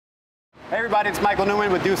Hey everybody, it's Michael Newman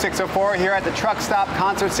with Do 604 here at the Truck Stop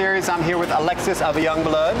Concert Series. I'm here with Alexis of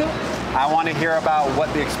Youngblood. I want to hear about what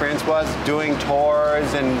the experience was doing tours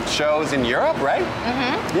and shows in Europe, right?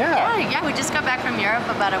 Mm-hmm. Yeah, we just got back from Europe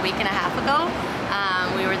about a week and a half ago.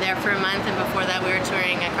 We were there for a month, and before that we were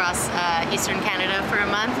touring across Eastern Canada for a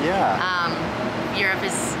month. Yeah. Europe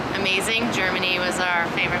is amazing. Germany was our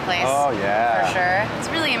favorite place. Oh yeah. For sure. It's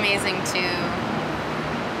really amazing to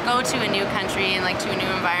go to a new country and to a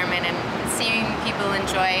new environment and seeing people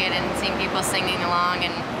enjoy it and seeing people singing along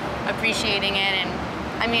and appreciating it. And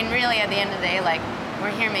I mean, really at the end of the day, we're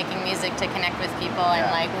here making music to connect with people,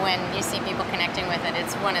 and when you see people connecting with it,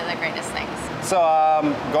 it's one of the greatest things. So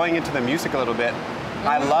going into the music a little bit,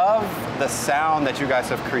 I love the sound that you guys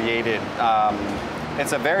have created.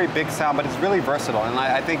 It's a very big sound, but it's really versatile, and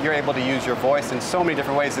I think you're able to use your voice in so many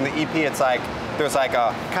different ways. In the EP, it's there's a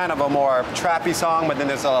kind of a more trappy song, but then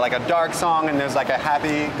there's a dark song, and there's a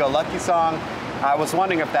happy-go-lucky song. I was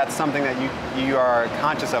wondering if that's something that you are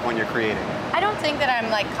conscious of when you're creating. I don't think that I'm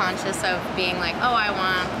conscious of being oh, I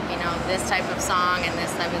want this type of song and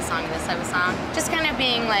this type of song and this type of song. Just kind of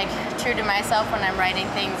being true to myself when I'm writing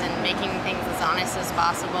things and making things as honest as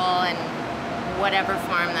possible, and whatever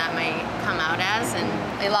form that may come out as. And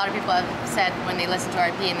a lot of people have said when they listen to our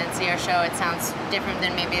EP and then see our show, it sounds different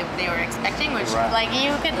than maybe they were expecting, which you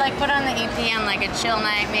could put on the EP on a chill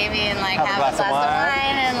night maybe and have a glass of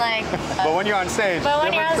wine and but when you're on stage,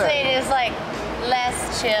 it's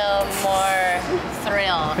less chill, more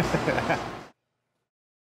thrill.